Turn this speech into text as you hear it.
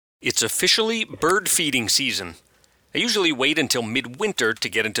It's officially bird feeding season. I usually wait until midwinter to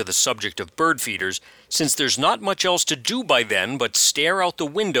get into the subject of bird feeders, since there's not much else to do by then but stare out the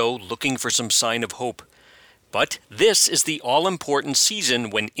window looking for some sign of hope. But this is the all-important season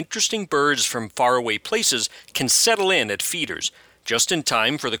when interesting birds from faraway places can settle in at feeders, just in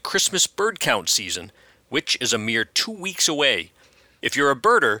time for the Christmas bird count season, which is a mere 2 weeks away. If you're a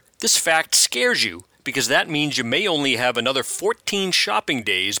birder, this fact scares you, because that means you may only have another 14 shopping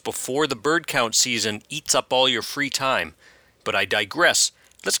days before the bird count season eats up all your free time. But I digress.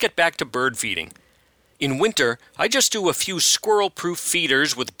 Let's get back to bird feeding. In winter, I just do a few squirrel-proof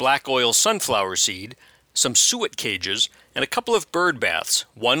feeders with black oil sunflower seed, some suet cages, and a couple of bird baths,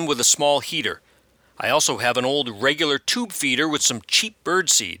 one with a small heater. I also have an old regular tube feeder with some cheap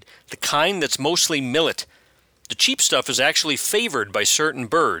bird seed, the kind that's mostly millet. The cheap stuff is actually favored by certain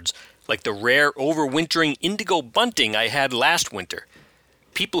birds, like the rare overwintering indigo bunting I had last winter.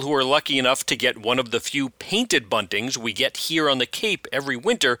 People who are lucky enough to get one of the few painted buntings we get here on the Cape every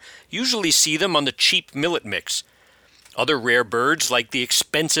winter usually see them on the cheap millet mix. Other rare birds like the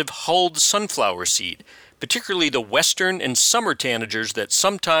expensive hulled sunflower seed, particularly the western and summer tanagers that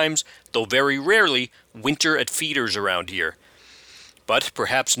sometimes, though very rarely, winter at feeders around here. But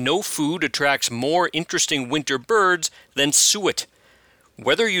perhaps no food attracts more interesting winter birds than suet.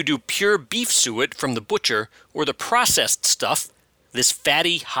 Whether you do pure beef suet from the butcher or the processed stuff, this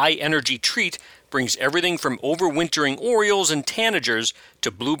fatty, high-energy treat brings everything from overwintering orioles and tanagers to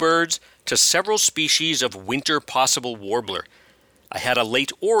bluebirds to several species of winter possible warbler. I had a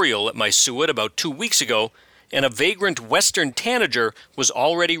late oriole at my suet about 2 weeks ago, and a vagrant western tanager was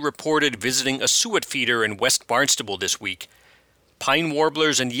already reported visiting a suet feeder in West Barnstable this week. Pine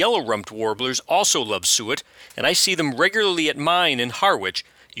warblers and yellow-rumped warblers also love suet, and I see them regularly at mine in Harwich,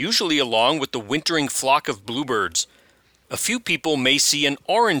 usually along with the wintering flock of bluebirds. A few people may see an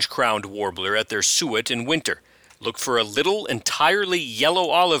orange-crowned warbler at their suet in winter. Look for a little, entirely yellow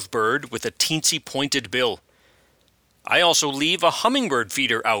olive bird with a teensy pointed bill. I also leave a hummingbird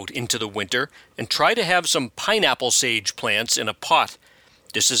feeder out into the winter and try to have some pineapple sage plants in a pot.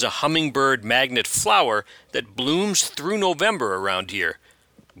 This is a hummingbird magnet flower that blooms through November around here.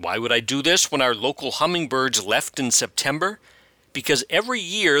 Why would I do this when our local hummingbirds left in September? Because every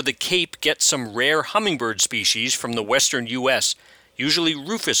year the Cape gets some rare hummingbird species from the western U.S., usually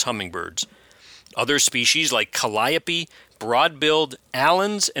rufous hummingbirds. Other species like calliope, broad-billed,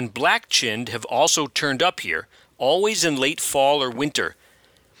 Allens, and black-chinned have also turned up here, always in late fall or winter.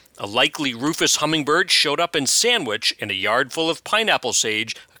 A likely rufous hummingbird showed up in Sandwich in a yard full of pineapple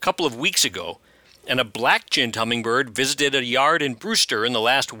sage a couple of weeks ago, and a black-chinned hummingbird visited a yard in Brewster in the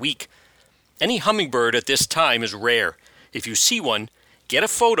last week. Any hummingbird at this time is rare. If you see one, get a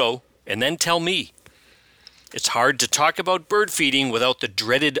photo and then tell me. It's hard to talk about bird feeding without the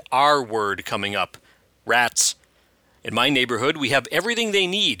dreaded R word coming up, rats. In my neighborhood, we have everything they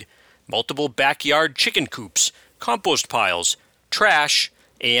need: multiple backyard chicken coops, compost piles, trash,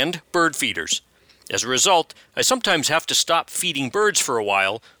 and bird feeders. As a result, I sometimes have to stop feeding birds for a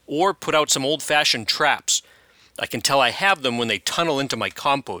while or put out some old-fashioned traps. I can tell I have them when they tunnel into my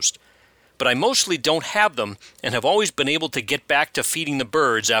compost. But I mostly don't have them and have always been able to get back to feeding the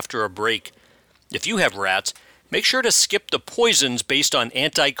birds after a break. If you have rats, make sure to skip the poisons based on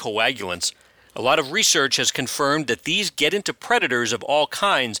anticoagulants. A lot of research has confirmed that these get into predators of all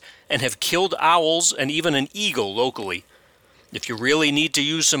kinds and have killed owls and even an eagle locally. If you really need to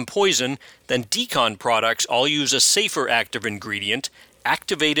use some poison, then Decon products all use a safer active ingredient,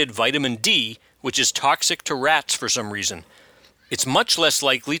 activated vitamin D, which is toxic to rats for some reason. It's much less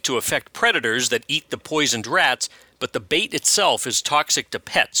likely to affect predators that eat the poisoned rats, but the bait itself is toxic to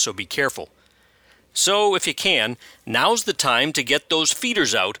pets, so be careful. So, if you can, now's the time to get those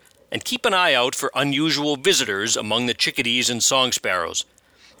feeders out and keep an eye out for unusual visitors among the chickadees and song sparrows.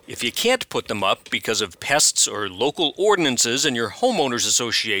 If you can't put them up because of pests or local ordinances in your homeowners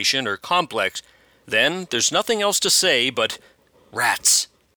association or complex, then there's nothing else to say but rats.